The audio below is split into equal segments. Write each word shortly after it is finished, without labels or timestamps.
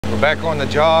Back on the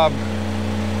job,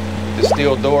 the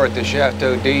steel door at the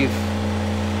Chateau.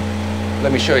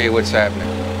 Let me show you what's happening.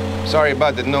 Sorry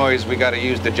about the noise, we gotta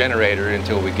use the generator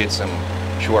until we get some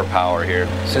shore power here.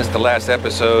 Since the last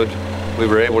episode, we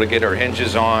were able to get our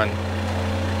hinges on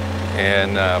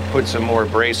and put some more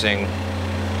bracing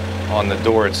on the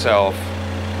door itself.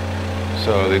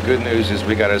 So the good news is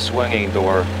we got a swinging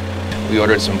door. We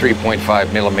ordered some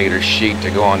 3.5 millimeter sheet to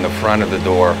go on the front of the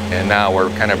door, and now we're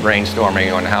kind of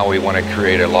brainstorming on how we want to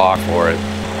create a lock for it.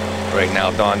 Right now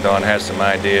Don has some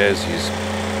ideas he's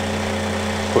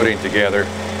putting together.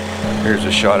 Here's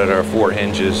a shot at our 4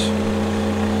 hinges.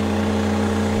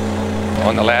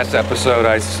 On the last episode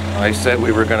I said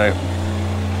we were going to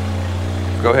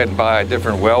go ahead and buy a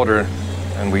different welder,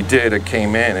 and we did. It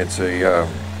came in. It's the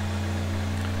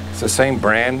same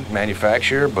brand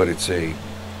manufacturer, but it's a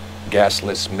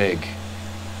gasless MIG,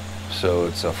 so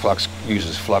it's a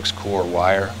uses flux core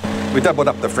wire. We doubled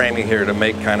up the framing here to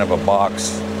make kind of a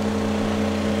box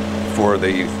for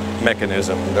the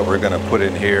mechanism that we're going to put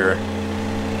in here,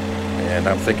 and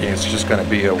I'm thinking it's just going to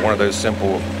be one of those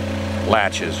simple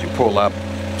latches. You pull up,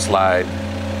 slide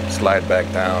back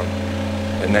down,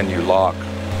 and then you lock.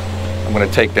 I'm going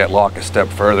to take that lock a step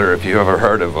further. If you ever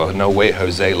heard of a No Way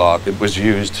Jose lock, it was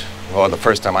used, well, the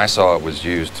first time I saw it was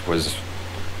used was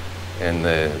in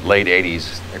the late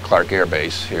 80s at Clark Air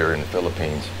Base here in the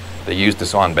Philippines. They used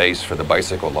this on base for the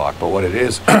bicycle lock, but what it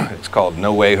is, it's called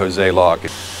No Way Jose lock.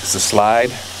 It's a slide,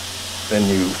 then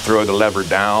you throw the lever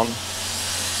down,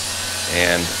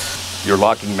 and your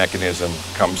locking mechanism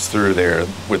comes through there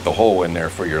with the hole in there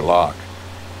for your lock.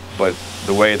 But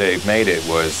the way they made it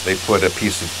was they put a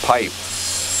piece of pipe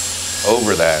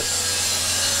over that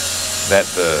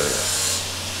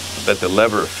the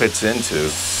lever fits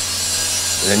into.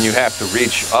 And then you have to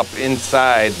reach up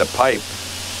inside the pipe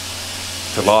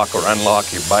to lock or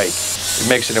unlock your bike. It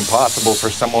makes it impossible for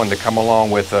someone to come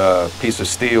along with a piece of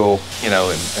steel, you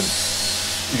know, and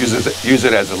use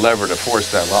it as a lever to force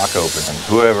that lock open. And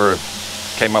whoever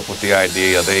came up with the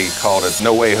idea, they called it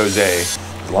No Way Jose.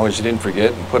 As long as you didn't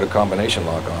forget and put a combination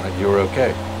lock on it, you were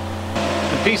okay.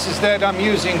 The pieces that I'm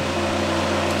using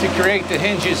to create the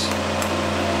hinges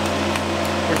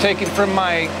were taken from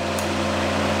my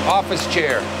office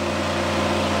chair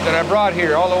that I brought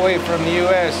here all the way from the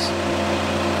US.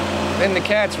 Then the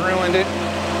cats ruined it.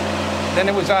 Then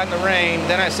it was out in the rain.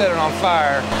 Then I set it on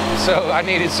fire. So I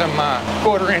needed some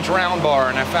 1/4-inch round bar,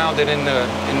 and I found it in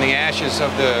the ashes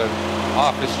of the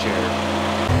office chair.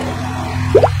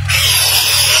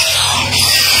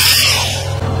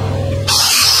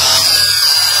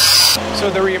 So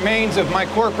the remains of my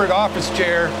corporate office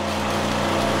chair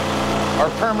are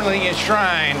permanently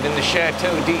enshrined in the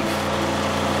Chateau.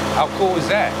 How cool is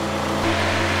that?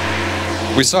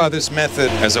 We saw this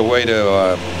method as a way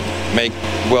to make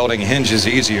welding hinges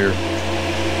easier,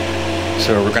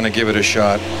 so we're going to give it a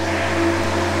shot.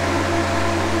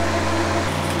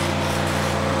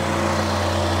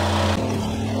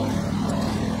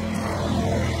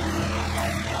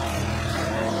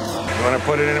 You want to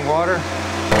put it in water?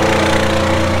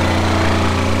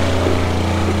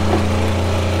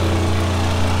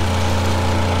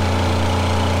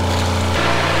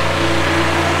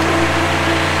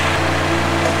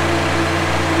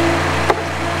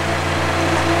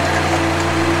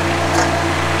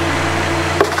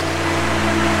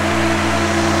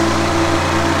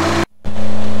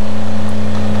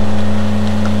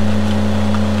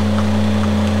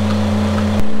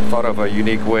 Of a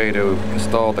unique way to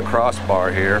install the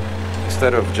crossbar here.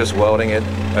 Instead of just welding it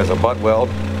as a butt weld,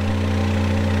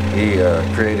 he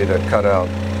created a cutout,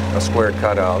 a square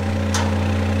cutout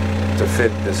to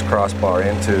fit this crossbar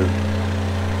into,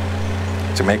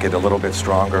 to make it a little bit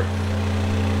stronger.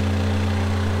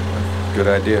 Good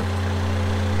idea.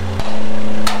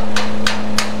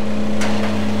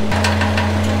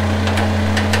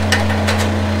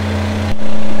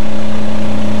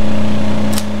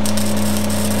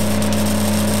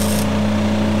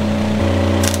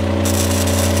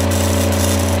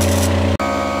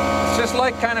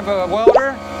 Kind of a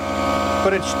welder,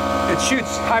 but it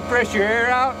shoots high pressure air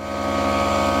out.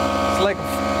 It's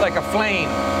like a flame.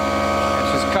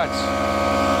 It just cuts.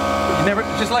 You never,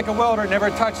 just like a welder, never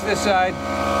touch this side.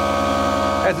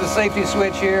 Has a safety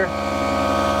switch here.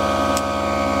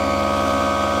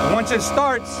 And once it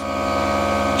starts,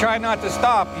 try not to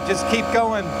stop. You just keep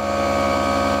going.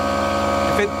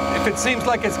 If it seems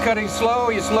like it's cutting slow,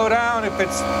 you slow down. If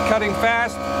it's cutting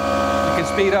fast, you can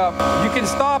speed up. You can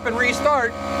stop and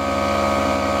restart,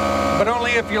 but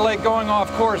only if you're like going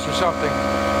off course or something.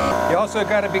 You also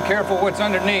got to be careful what's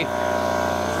underneath,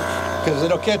 because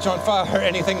it'll catch on fire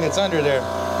anything that's under there.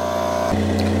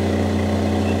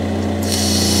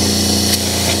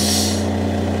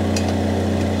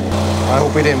 I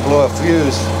hope we didn't blow a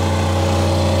fuse.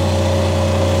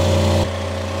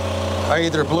 I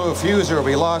either blew a fuse or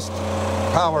we lost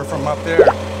power from up there.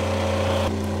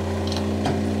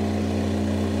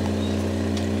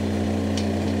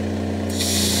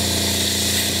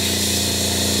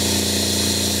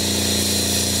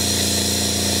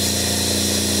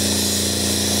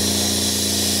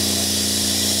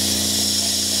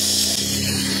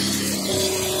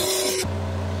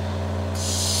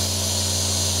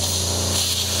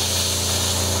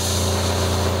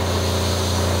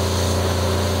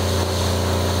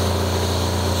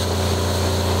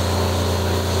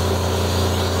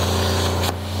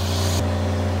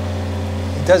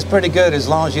 It does pretty good as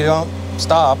long as you don't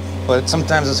stop, but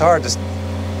sometimes it's hard to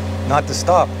not to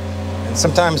stop. And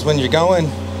sometimes when you're going,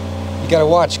 you gotta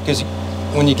watch, because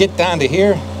when you get down to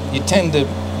here, you tend to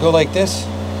go like this,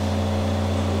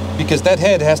 because that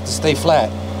head has to stay flat.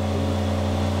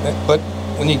 But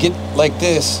when you get like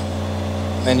this,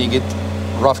 then you get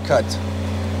rough cut.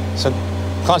 So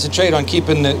concentrate on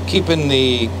keeping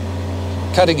the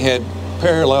cutting head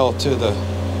parallel to the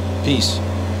piece.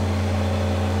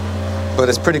 But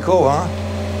it's pretty cool, huh?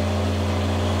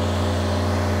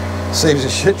 Saves a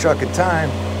shit truck of time.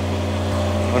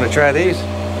 Want to try these?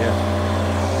 Yeah.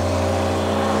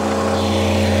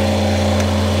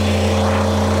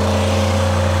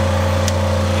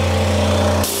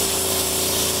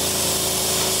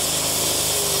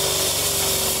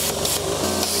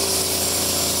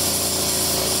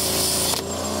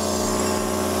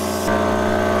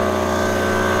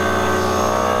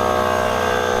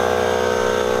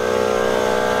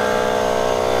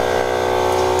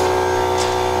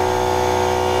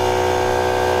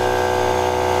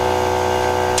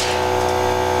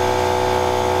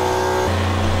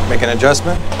 Make an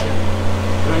adjustment?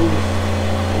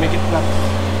 Make it flat.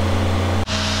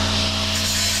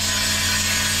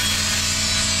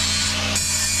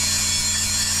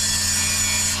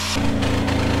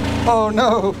 Oh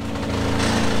no!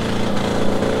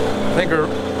 I think we're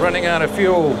running out of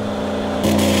fuel.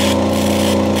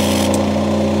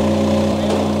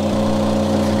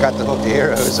 Forgot to hook the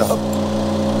arrows up.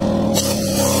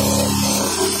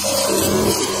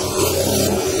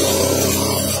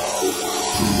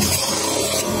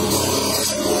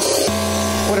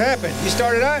 What happened? You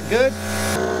started out good.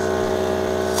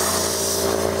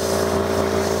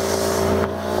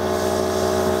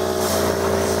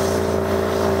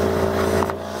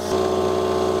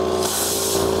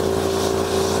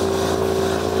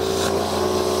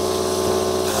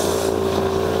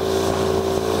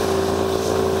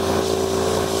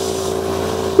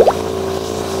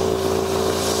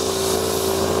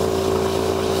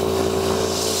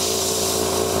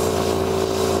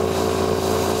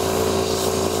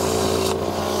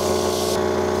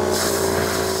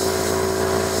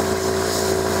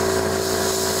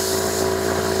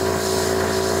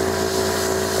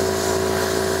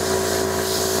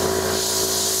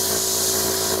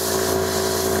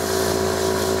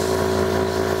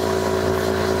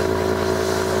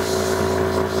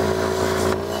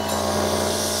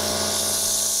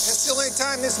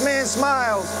 Time this man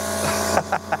smiles.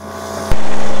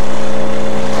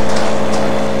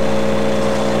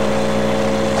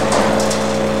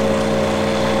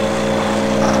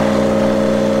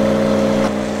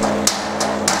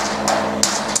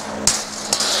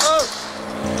 Oh.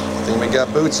 Think we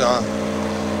got boots on.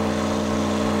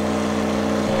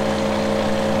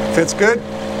 Fits good.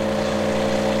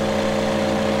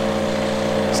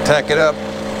 Let's tack it up.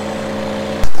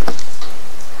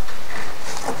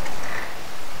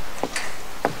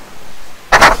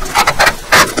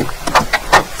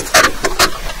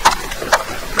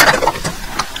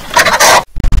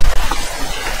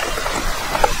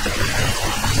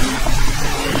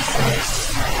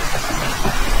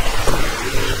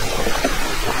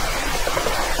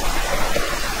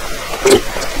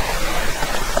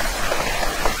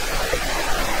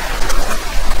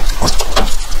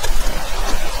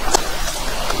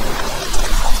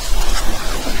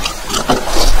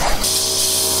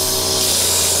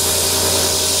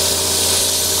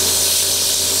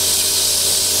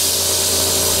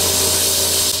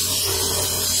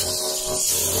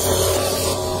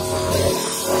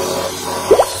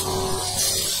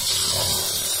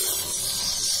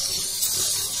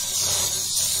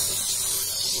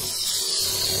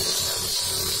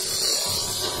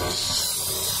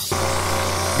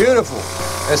 Beautiful.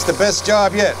 That's the best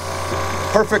job yet.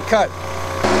 Perfect cut.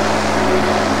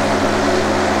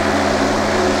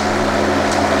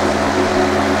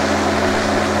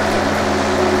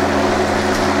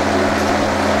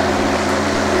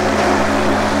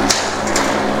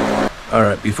 All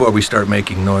right, before we start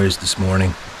making noise this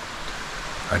morning,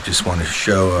 I just want to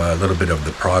show a little bit of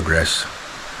the progress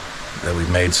that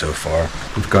we've made so far.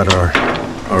 We've got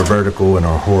our vertical and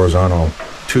our horizontal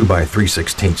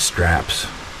 2x3/16 straps.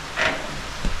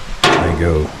 They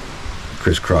go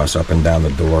crisscross up and down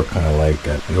the door, kind of like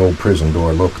the old prison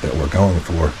door look that we're going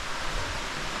for.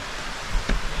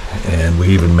 And we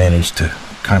even managed to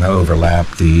kind of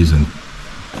overlap these and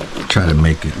try to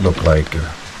make it look like a,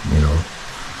 you know,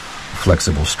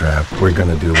 flexible strap. We're going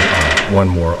to do one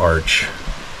more arch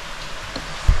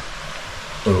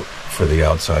for the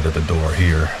outside of the door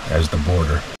here as the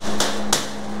border.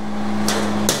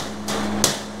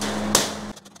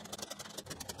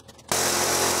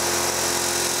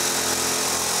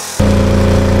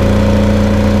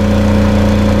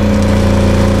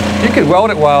 You could weld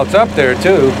it while it's up there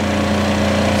too.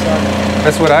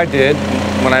 That's what I did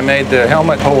when I made the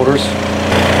helmet holders.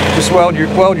 Just weld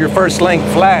your first link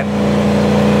flat,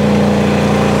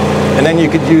 and then you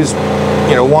could use,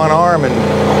 you know, one arm and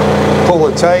pull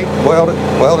it tight, weld it.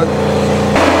 What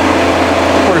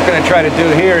we're going to try to do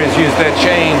here is use that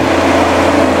chain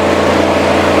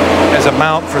as a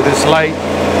mount for this light.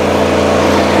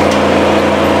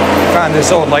 Found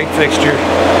this old light fixture,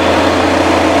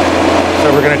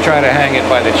 so we're going to try to hang it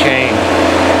by the chain.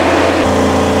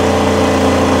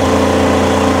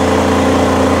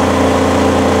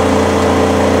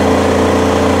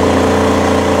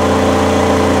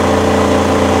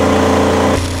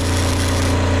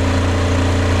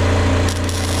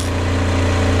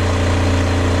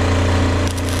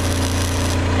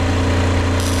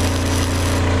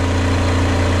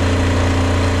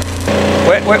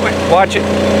 Wait, watch it.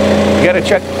 You gotta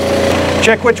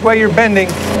check which way you're bending.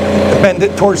 Bend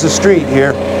it towards the street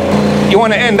here. You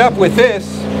want to end up with this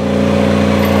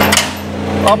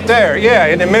up there, yeah,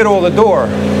 in the middle of the door.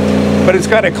 But it's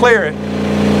got to clear it,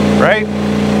 right?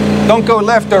 Don't go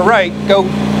left or right, go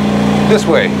this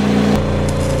way.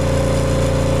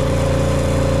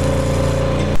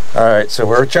 All right, so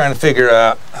we're trying to figure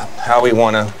out how we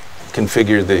want to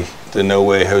configure the No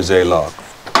Way Jose lock.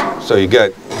 So you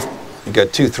got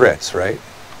two threads, right?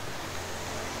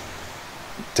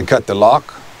 To cut the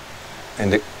lock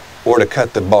or to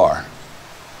cut the bar.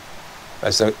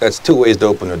 That's two ways to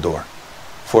open a door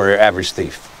for your average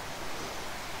thief.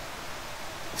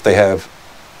 If they have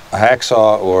a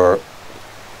hacksaw or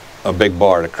a big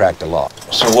bar to crack the lock.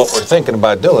 So what we're thinking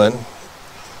about doing,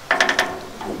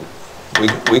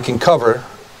 we can cover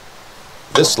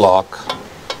this lock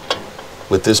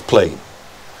with this plate.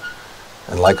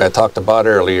 And like I talked about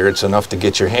earlier, it's enough to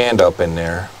get your hand up in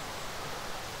there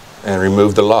and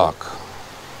remove the lock.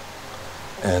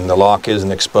 And the lock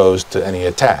isn't exposed to any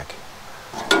attack.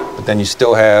 But then you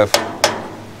still have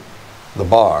the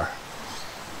bar.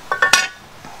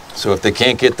 So if they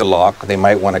can't get the lock, they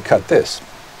might want to cut this.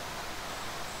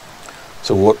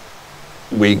 So what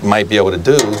we might be able to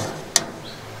do, you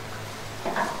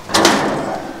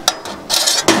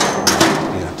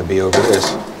have to be over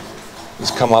this,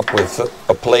 is come up with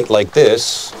a plate like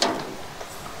this,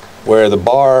 where the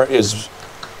bar is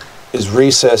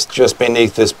recessed just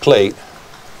beneath this plate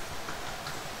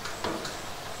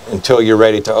until you're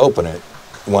ready to open it.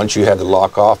 Once you have the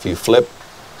lock off, you flip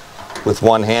with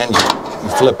one hand, you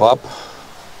flip up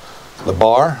the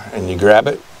bar and you grab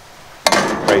it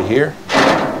right here,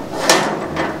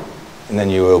 and then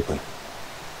you open.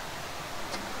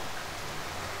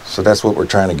 So that's what we're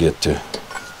trying to get to.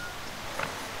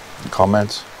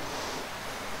 Comments?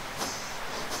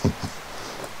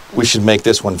 We should make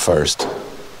this one first.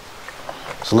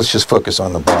 So let's just focus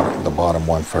on the bottom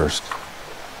one first.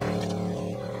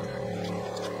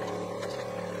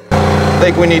 I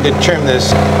think we need to trim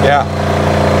this. Yeah,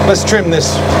 let's trim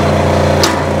this.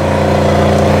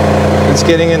 It's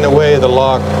getting in the way of the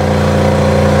lock.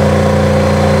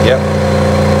 Yep.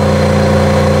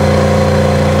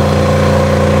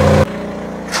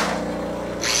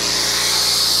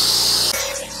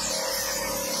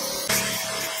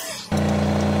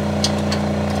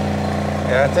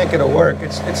 Yeah, I think it'll work.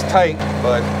 It's tight,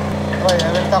 but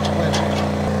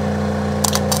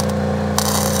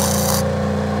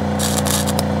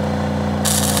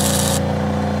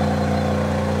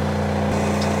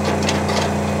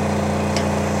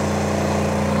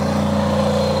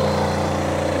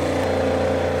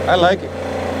I like it.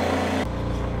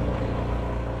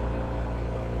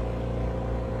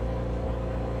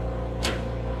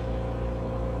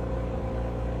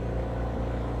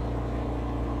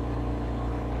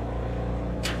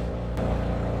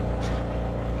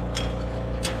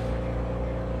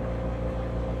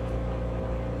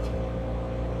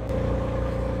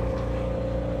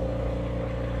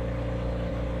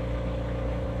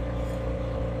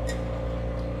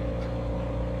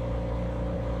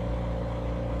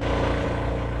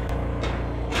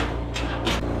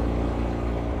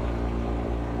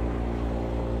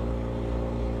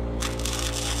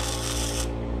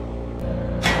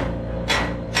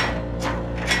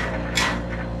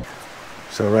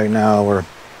 So right now we're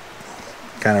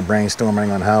kind of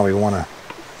brainstorming on how we want to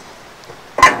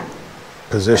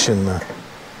position the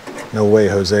No Way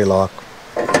Jose lock.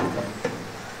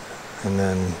 And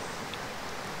then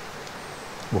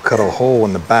we'll cut a hole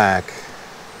in the back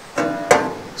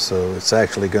so it's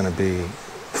actually going to be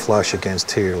flush against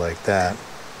here like that.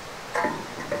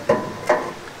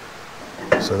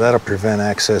 So that'll prevent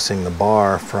accessing the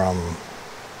bar from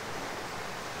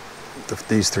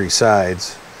these three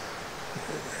sides.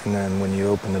 And then when you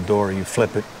open the door, you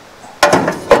flip it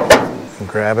and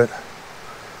grab it,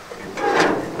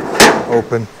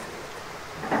 open,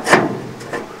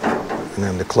 and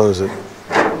then to close it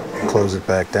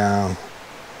back down.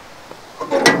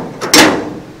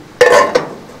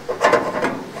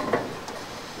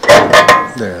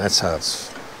 There, that's how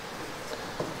this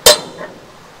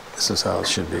is how it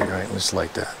should be, right? Just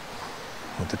like that.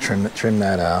 We'll have to trim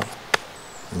that out,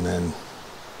 and then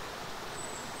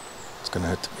it's going to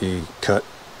have to be cut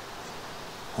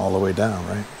all the way down,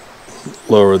 right?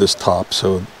 Lower this top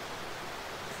so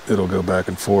it'll go back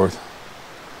and forth,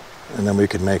 and then we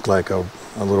could make like a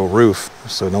little roof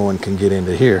so no one can get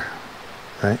into here,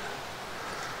 right?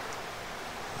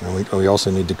 And we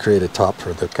also need to create a top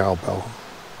for the cowbell.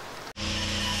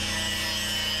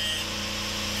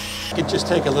 You could just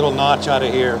take a little notch out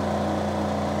of here,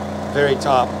 very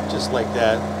top, just like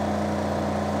that,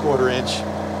 1/4 inch.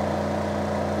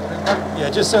 Yeah,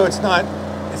 just so it's not,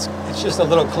 it's just a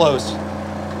little close.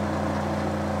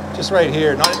 Just right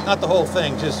here, not the whole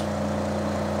thing, just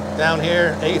down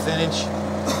here, 1/8 inch.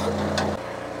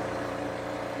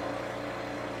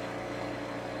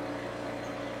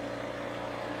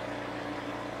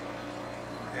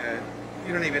 Yeah,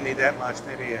 you don't even need that much,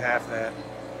 maybe half that.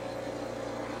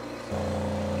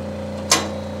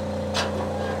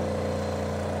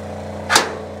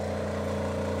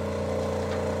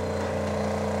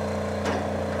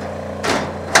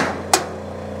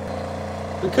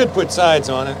 We could put sides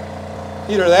on it.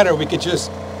 Either that or we could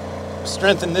just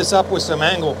strengthen this up with some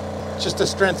angle just to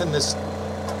strengthen this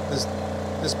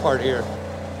part here.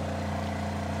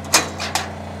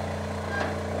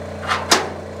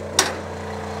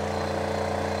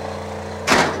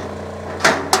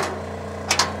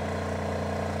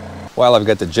 While I've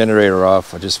got the generator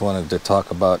off, I just wanted to talk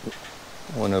about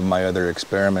one of my other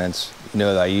experiments. You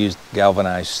know, I used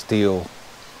galvanized steel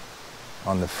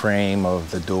on the frame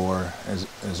of the door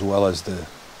as well as the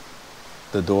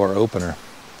door opener,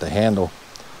 the handle.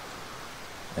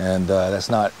 And that's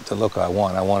not the look I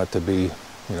want. I want it to be,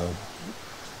 you know,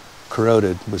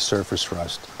 corroded with surface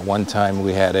rust. One time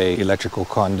we had a electrical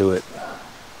conduit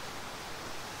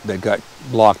that got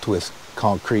blocked with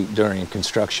concrete during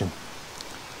construction.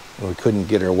 We couldn't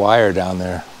get our wire down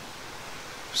there.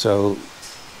 So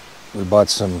we bought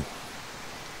some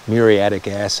muriatic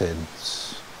acid,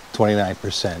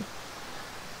 29%,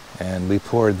 and we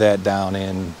poured that down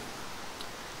in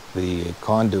the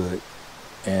conduit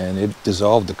and it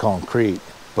dissolved the concrete.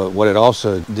 But what it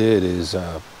also did is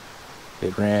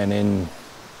it ran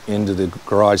into the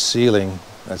garage ceiling.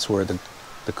 That's where the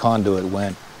conduit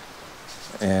went,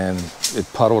 and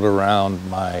it puddled around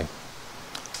my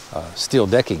steel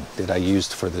decking that I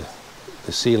used for the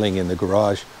ceiling in the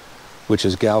garage, which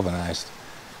is galvanized.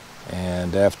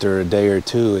 And after a day or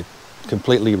two, it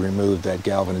completely removed that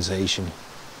galvanization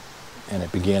and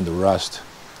it began to rust.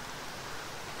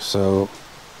 So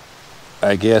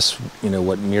I guess, you know,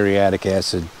 what muriatic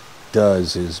acid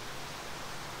does is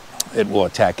it will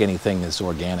attack anything that's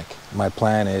organic. My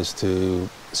plan is to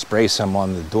spray some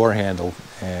on the door handle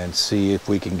and see if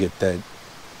we can get that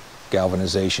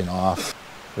galvanization off.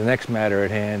 The next matter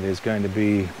at hand is going to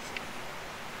be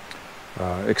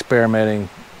experimenting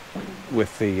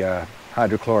with the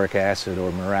hydrochloric acid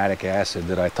or muriatic acid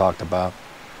that I talked about.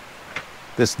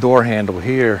 This door handle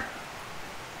here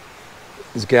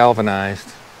is galvanized,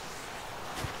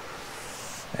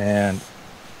 and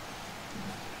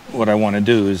what I want to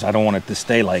do is I don't want it to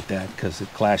stay like that because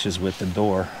it clashes with the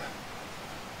door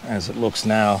as it looks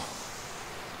now.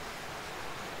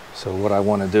 So what I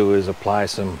want to do is apply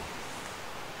some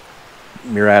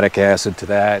muriatic acid to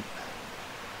that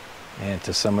and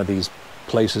to some of these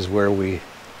places where we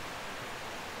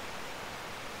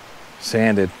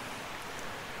sanded,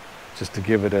 just to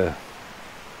give it a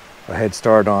head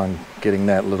start on getting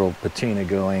that little patina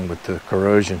going with the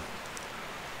corrosion.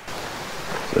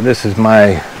 So this is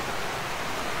my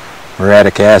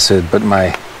muriatic acid, but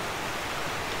my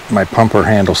pumper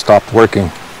handle stopped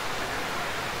working.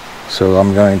 So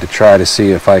I'm going to try to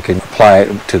see if I can apply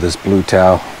it to this blue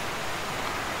towel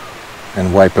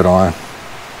and wipe it on.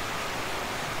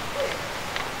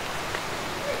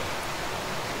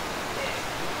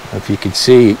 If you can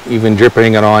see, even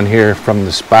dripping it on here from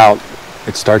the spout,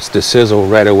 it starts to sizzle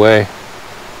right away.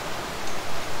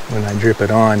 When I drip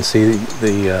it on, see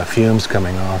the fumes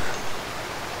coming off.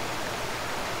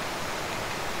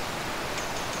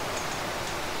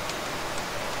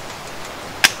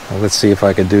 Well, let's see if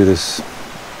I could do this.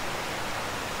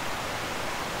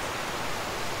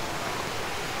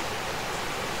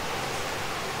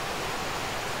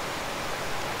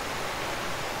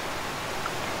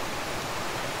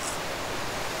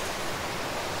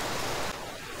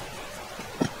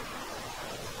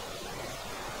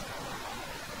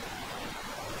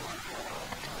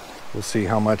 We'll see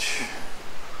how much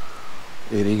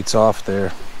it eats off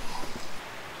there.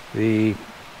 The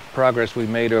progress we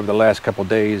made over the last couple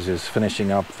days is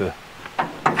finishing up the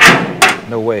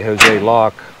No Way Jose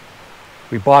lock.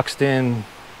 We boxed in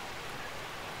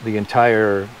the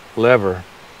entire lever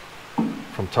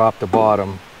from top to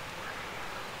bottom.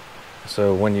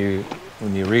 So when you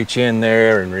reach in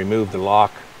there and remove the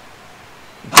lock,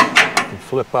 you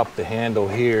flip up the handle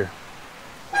here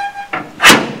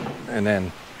and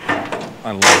then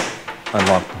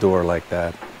unlock the door like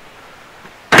that.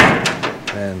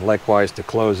 And likewise to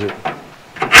close it,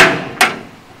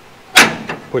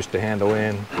 push the handle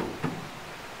in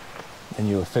and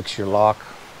you affix your lock.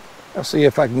 I'll see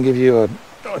if I can give you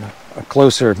a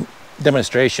closer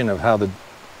demonstration of how the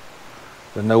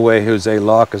No Way Jose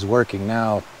lock is working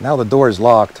now. Now the door is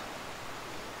locked.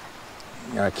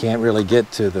 I can't really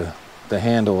get to the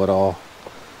handle at all.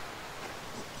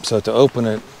 So to open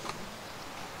it,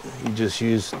 you just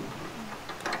use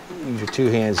your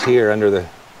two hands here under the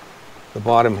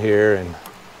bottom here and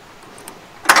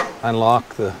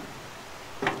unlock the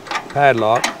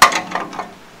padlock,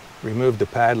 remove the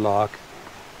padlock,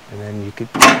 and then you could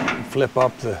flip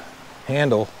up the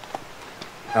handle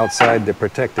outside the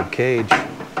protective cage,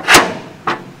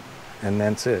 and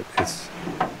that's it.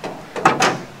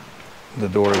 The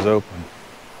door is open.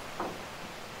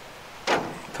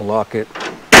 To lock it,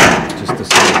 just the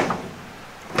same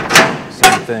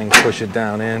thing, push it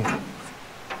down in,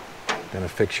 then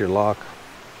affix your lock.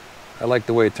 I like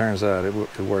the way it turns out.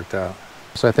 It worked out.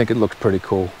 So I think it looks pretty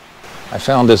cool. I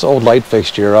found this old light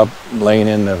fixture up laying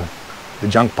in the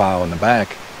junk pile in the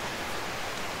back.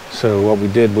 So what we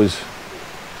did was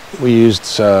we used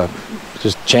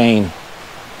just chain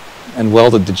and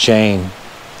welded the chain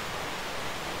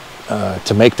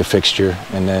to make the fixture,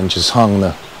 and then just hung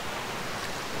the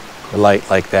light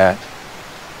like that.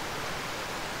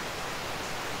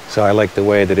 So I like the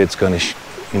way that it's going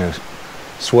to,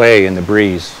 sway in the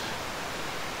breeze.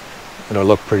 It'll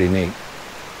look pretty neat.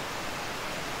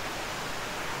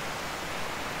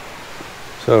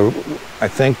 So I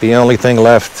think the only thing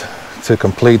left to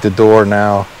complete the door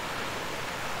now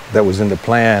that was in the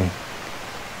plan,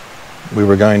 we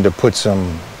were going to put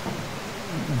some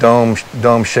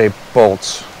dome-shaped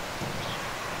bolts,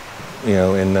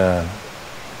 in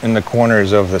the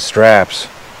corners of the straps,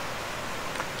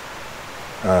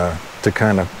 to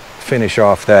kind of finish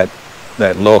off that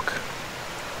look.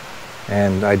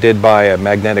 And I did buy a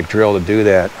magnetic drill to do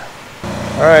that.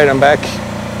 All right, I'm back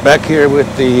here with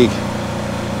the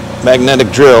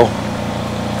magnetic drill.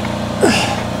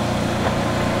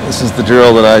 This is the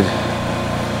drill that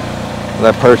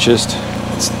I purchased.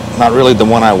 It's not really the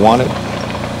one I wanted.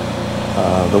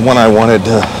 The one I wanted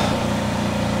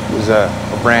was a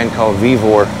brand called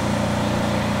Vivor,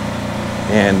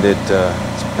 and it's a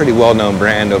pretty well-known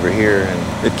brand over here,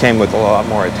 and it came with a lot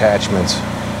more attachments,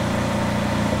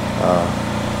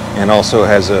 and also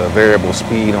has a variable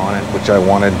speed on it, which I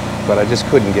wanted, but I just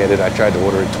couldn't get it. I tried to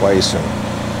order it twice and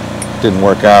it didn't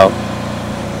work out.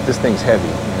 This thing's heavy,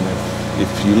 and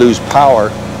if you lose power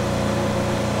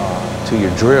to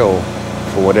your drill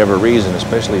for whatever reason,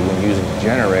 especially when using a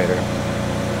generator,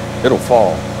 it'll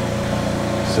fall.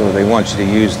 So they want you to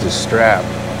use this strap.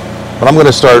 But I'm going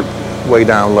to start way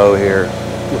down low here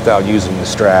without using the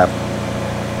strap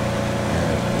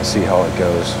and see how it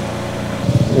goes.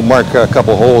 We'll mark a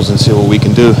couple holes and see what we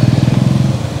can do.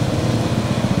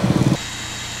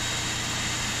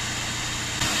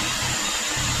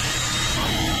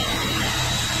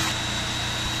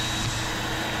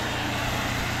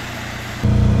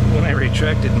 When I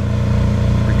retracted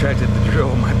the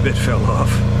drill, my bit fell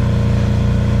off.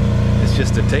 It's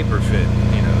just a taper fit,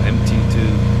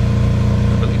 MT2,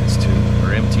 I believe it's 2,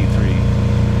 or MT3,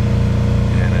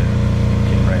 and it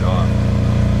came right off.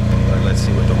 But let's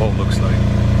see what the hole looks like.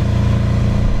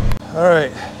 All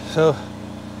right, so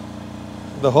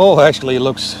the hole actually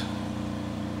looks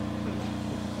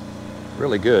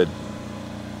really good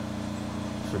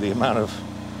for the amount of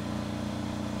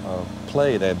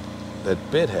play that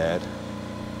bit had.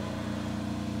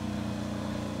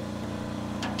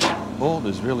 bolt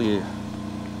is really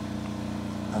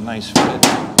a nice fit.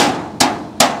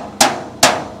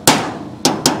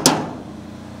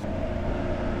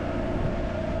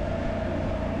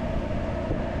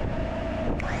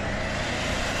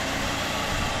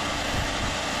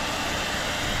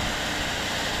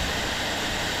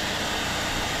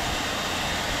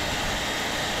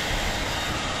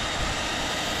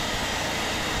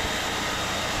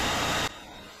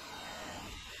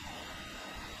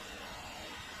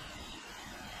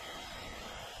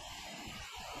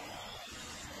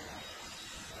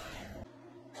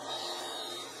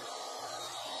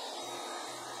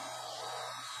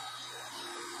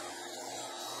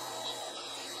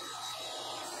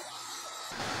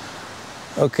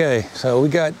 Okay, so we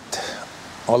got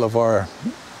all of our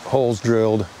holes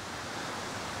drilled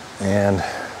and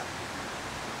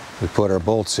we put our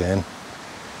bolts in,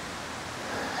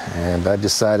 and I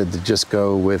decided to just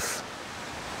go with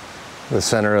the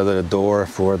center of the door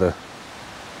for the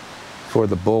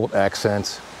bolt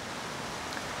accents,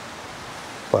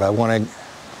 but I want to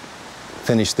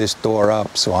finish this door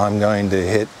up, so I'm going to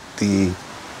hit the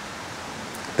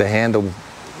handle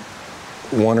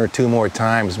one or two more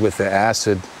times with the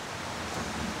acid,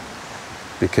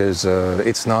 because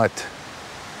it's not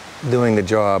doing the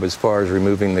job as far as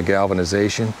removing the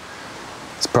galvanization.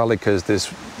 It's probably because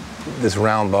this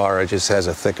round bar, it just has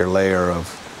a thicker layer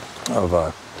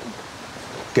of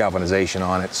galvanization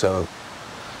on it. So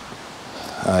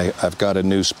I've got a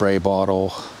new spray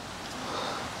bottle,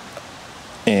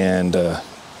 and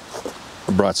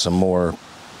brought some more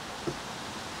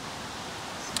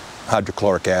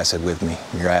hydrochloric acid with me,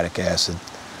 muriatic acid.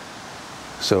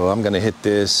 So I'm going to hit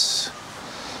this,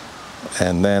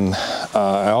 and then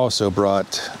I also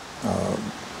brought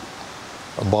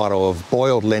a bottle of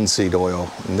boiled linseed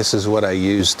oil, and this is what I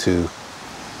use to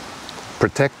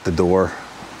protect the door.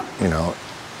 You know,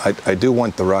 I do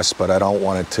want the rust, but I don't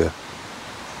want it to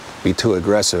be too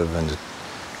aggressive and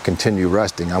continue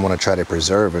rusting. I want to try to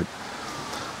preserve it.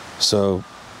 So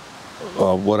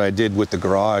what I did with the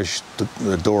garage,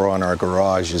 the door on our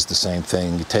garage is the same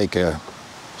thing. You take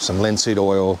some linseed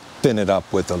oil, thin it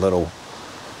up with a little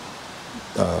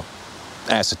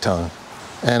acetone,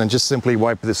 and just simply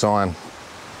wipe this on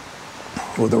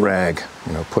with a rag.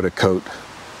 You know, put a coat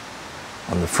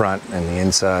on the front and the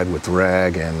inside with the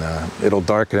rag, and it'll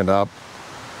darken it up,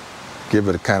 give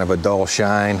it a kind of a dull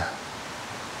shine,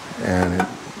 and it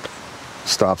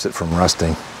stops it from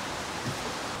rusting.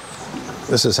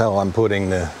 This is how I'm putting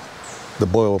the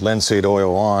boiled linseed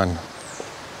oil on.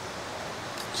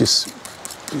 Just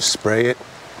spray it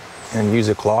and use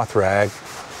a cloth rag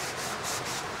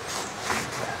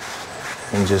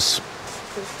and just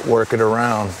work it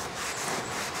around.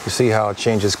 You see how it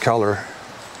changes color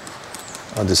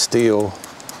of the steel,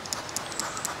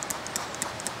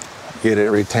 yet it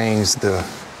retains the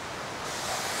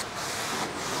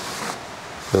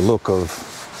look of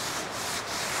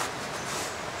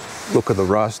the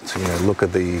rust, you know, look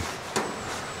at the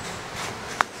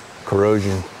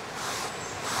corrosion.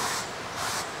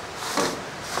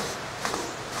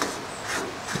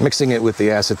 Mixing it with the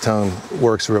acetone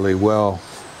works really well,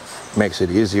 makes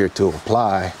it easier to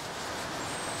apply.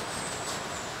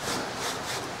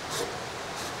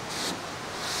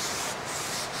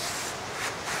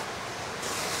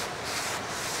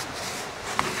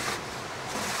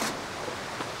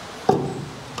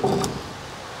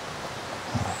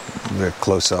 Very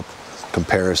close-up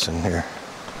comparison here,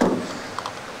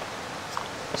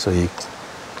 so you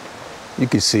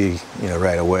can see, you know,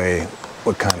 right away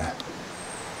what kind of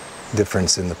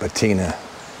difference in the patina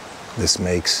this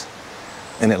makes,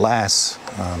 and it lasts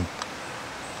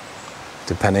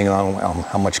depending on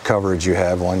how much coverage you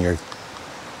have on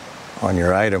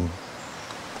your item.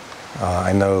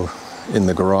 I know in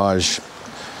the garage,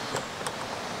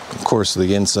 of course,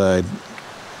 the inside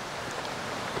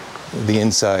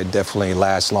definitely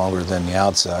lasts longer than the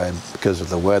outside because of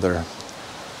the weather,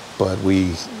 but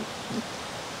we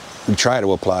try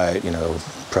to apply it, you know,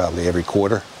 probably every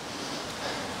quarter.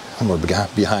 We're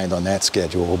behind on that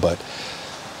schedule, but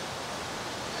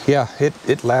yeah,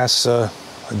 it lasts a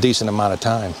decent amount of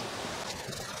time.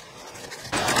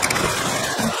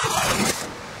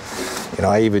 You know,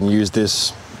 I even used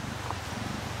this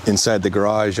inside the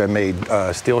garage. I made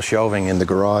steel shelving in the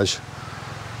garage,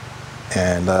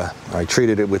 and I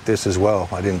treated it with this as well.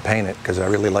 I didn't paint it because I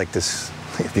really like this.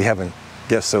 If you haven't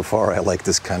guessed so far, I like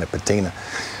this kind of patina,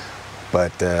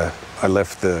 but I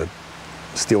left the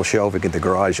steel shelving in the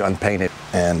garage unpainted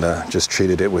and just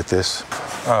treated it with this.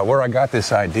 Where I got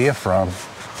this idea from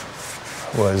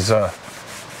was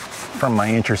from my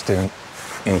interest in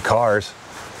cars,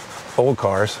 old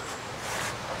cars.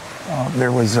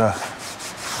 There was a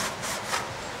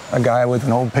guy with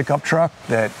an old pickup truck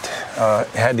that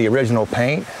had the original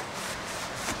paint,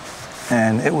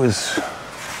 and it was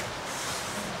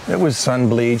sun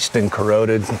bleached and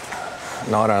corroded,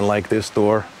 not unlike this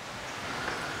door.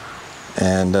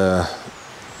 And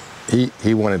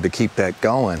he wanted to keep that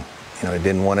going. You know, he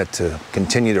didn't want it to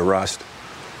continue to rust,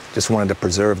 just wanted to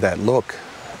preserve that look.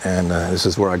 And this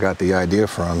is where I got the idea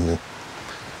from,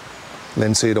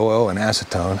 linseed oil and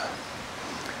acetone.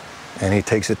 And he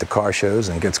takes it to car shows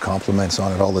and gets compliments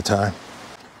on it all the time.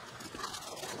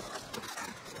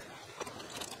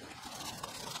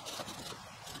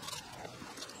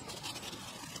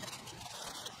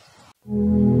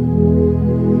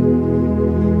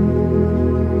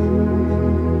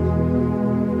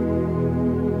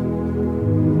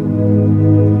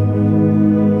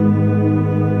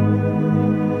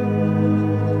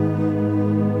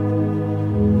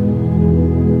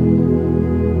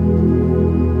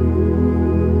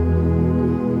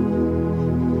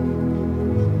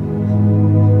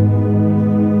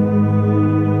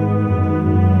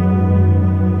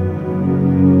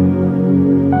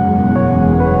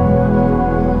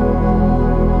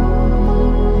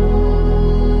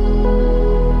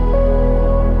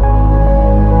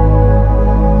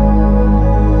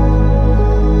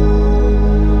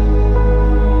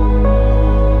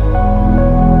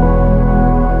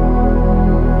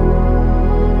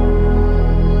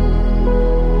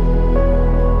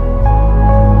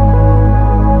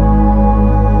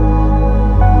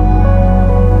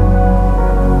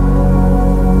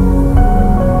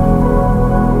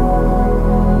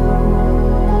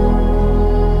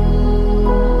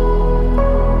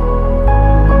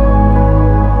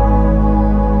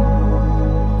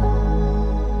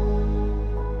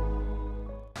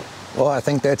 Well, I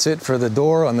think that's it for the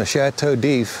door on the Chateau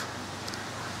d'If.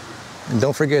 And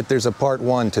don't forget, there's a part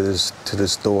 1 to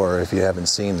this door if you haven't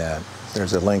seen that.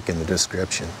 There's a link in the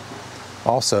description.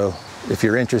 Also, if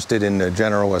you're interested in the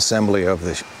general assembly of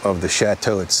the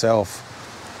Chateau itself,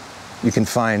 you can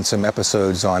find some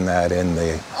episodes on that in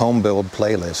the home build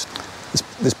playlist.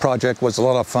 This project was a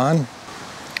lot of fun.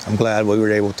 I'm glad we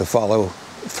were able to follow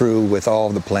through with all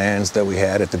of the plans that we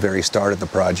had at the very start of the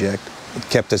project. It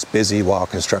kept us busy while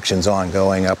construction's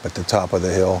ongoing up at the top of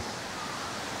the hill.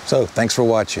 So thanks for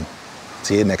watching.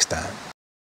 See you next time.